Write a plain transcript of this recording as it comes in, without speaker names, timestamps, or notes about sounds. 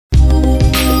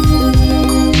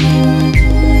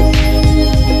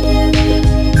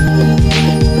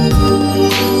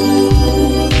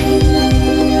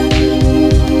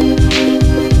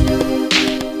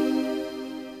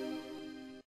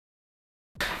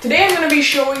Today I'm going to be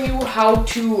showing you how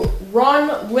to run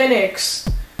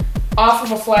Linux off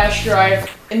of a flash drive.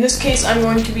 In this case, I'm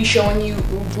going to be showing you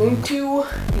Ubuntu.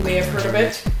 You may have heard of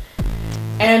it.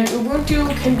 And Ubuntu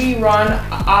can be run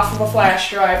off of a flash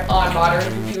drive on modern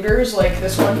computers like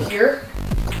this one here.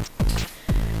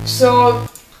 So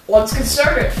let's get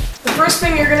started. The first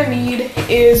thing you're going to need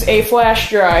is a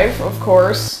flash drive, of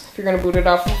course, if you're going to boot it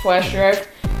off of a flash drive.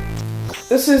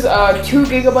 This is a 2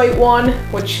 GB one,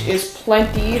 which is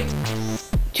plenty.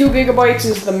 2 GB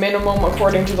is the minimum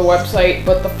according to the website,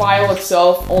 but the file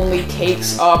itself only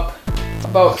takes up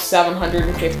about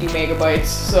 750 megabytes,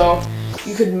 so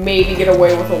you could maybe get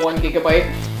away with a 1 GB.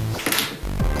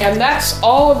 And that's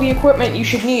all of the equipment you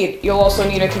should need. You'll also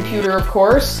need a computer, of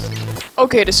course.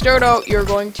 Okay, to start out, you're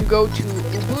going to go to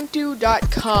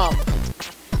ubuntu.com,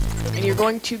 and you're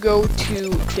going to go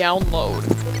to download.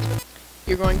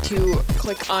 You're going to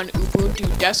click on Ubuntu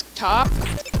Desktop,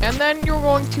 and then you're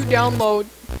going to download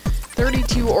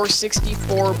 32 or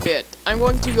 64-bit. I'm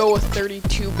going to go with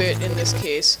 32-bit in this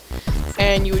case,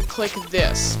 and you would click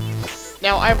this.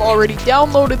 Now, I've already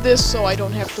downloaded this, so I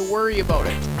don't have to worry about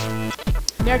it.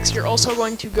 Next, you're also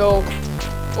going to go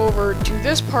over to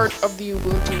this part of the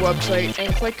Ubuntu website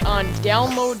and click on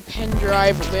Download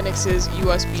Pendrive Linux's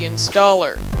USB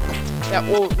installer. That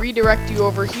will redirect you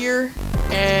over here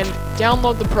and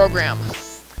download the program.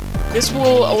 This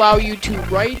will allow you to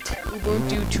write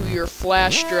Ubuntu to your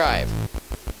flash drive.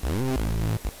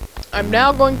 I'm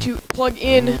now going to plug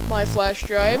in my flash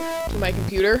drive to my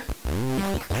computer.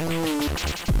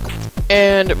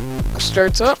 And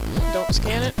starts up, don't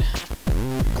scan it.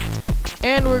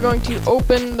 And we're going to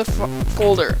open the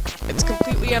folder. It's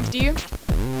completely empty,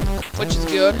 which is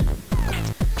good.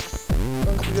 I'm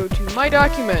going to go to My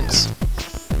Documents.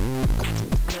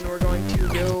 And then we're going to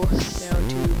go down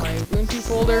to my Ubuntu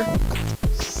folder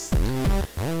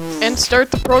and start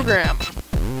the program.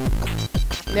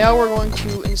 Now we're going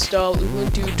to install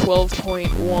Ubuntu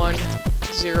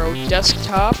 12.10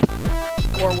 desktop,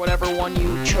 or whatever one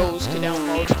you chose to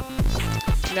download.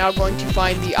 Now going to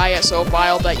find the ISO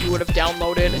file that you would have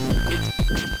downloaded.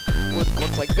 It would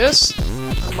look like this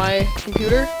on my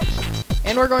computer.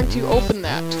 And we're going to open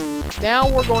that. Now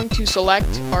we're going to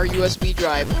select our USB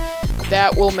drive.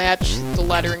 That will match the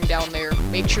lettering down there.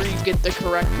 Make sure you get the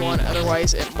correct one,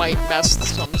 otherwise it might mess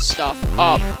some stuff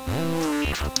up.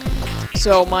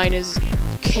 So mine is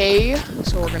K,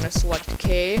 so we're going to select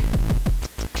K.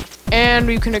 And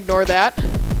you can ignore that.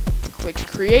 Click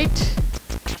Create.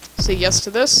 Say yes to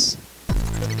this.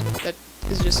 That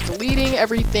is just deleting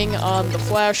everything on the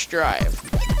flash drive.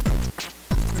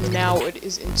 Now it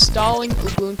is installing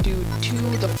Ubuntu to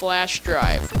the flash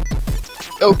drive.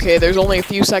 Okay, there's only a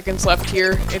few seconds left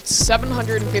here. It's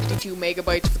 752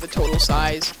 megabytes for the total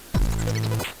size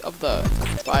of the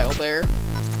file there.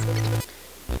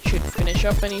 It should finish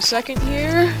up any second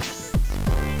here.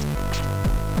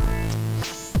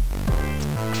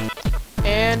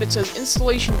 And it says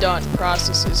installation done,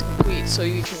 process is complete. So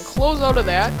you can close out of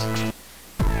that,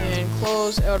 and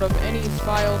close out of any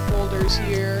file folders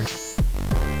here,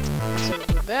 exit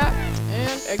out of that,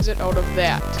 and exit out of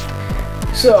that.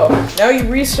 So, now you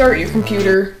restart your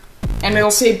computer, and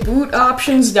it'll say boot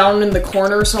options down in the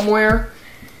corner somewhere.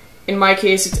 In my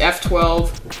case, it's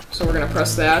F12, so we're going to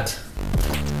press that.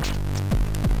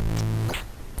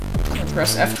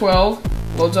 Press F12,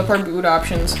 loads up our boot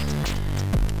options.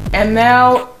 And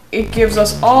now it gives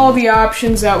us all the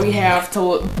options that we have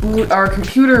to boot our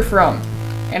computer from.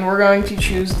 And we're going to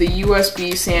choose the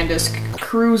USB SanDisk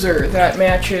Cruiser that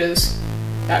matches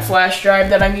that flash drive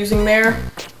that I'm using there.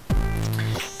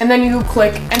 And then you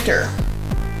click Enter.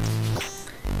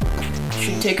 It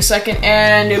should take a second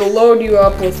and it'll load you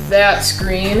up with that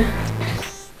screen.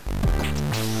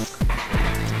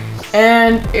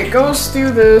 And it goes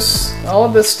through this, all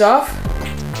of this stuff.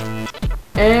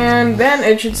 And then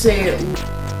it should say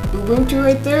Ubuntu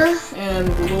right there, and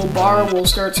the little bar will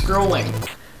start scrolling.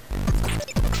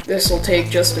 This will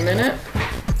take just a minute.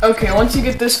 Okay, once you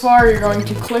get this far, you're going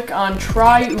to click on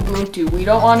Try Ubuntu. We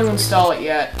don't want to install it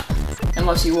yet,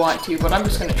 unless you want to, but I'm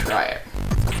just going to try it.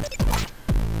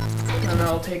 And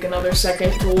it'll take another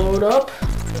second to load up.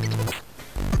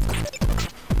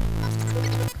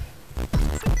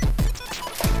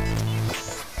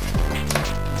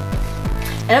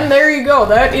 And there you go,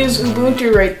 that is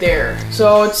Ubuntu right there.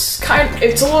 So it's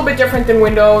a little bit different than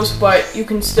Windows, but you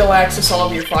can still access all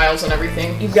of your files and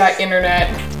everything. You've got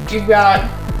internet, you've got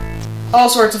all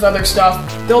sorts of other stuff.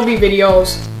 There'll be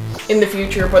videos in the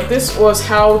future, but this was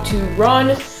how to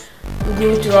run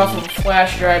Ubuntu off of a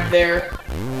flash drive there.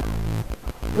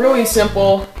 Really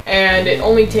simple, and it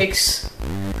only takes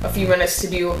a few minutes to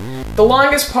do. The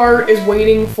longest part is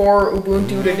waiting for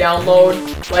Ubuntu to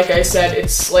download. Like I said,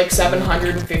 it's like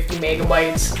 750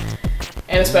 megabytes.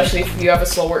 And especially if you have a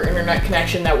slower internet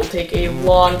connection, that will take a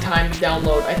long time to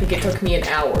download. I think it took me an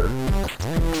hour.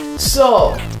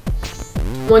 So,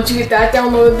 once you get that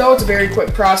downloaded though, it's a very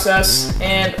quick process,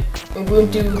 and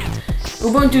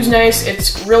Ubuntu's nice.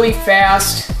 It's really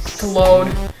fast to load,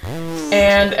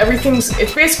 and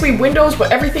it's basically Windows,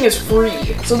 but everything is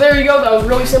free. So there you go, that was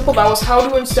really simple. That was how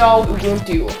to install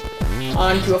Ubuntu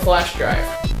onto a flash drive.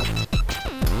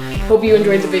 Hope you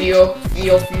enjoyed the video.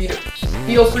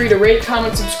 Feel free to rate,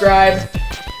 comment, subscribe.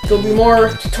 There'll be more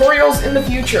tutorials in the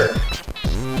future.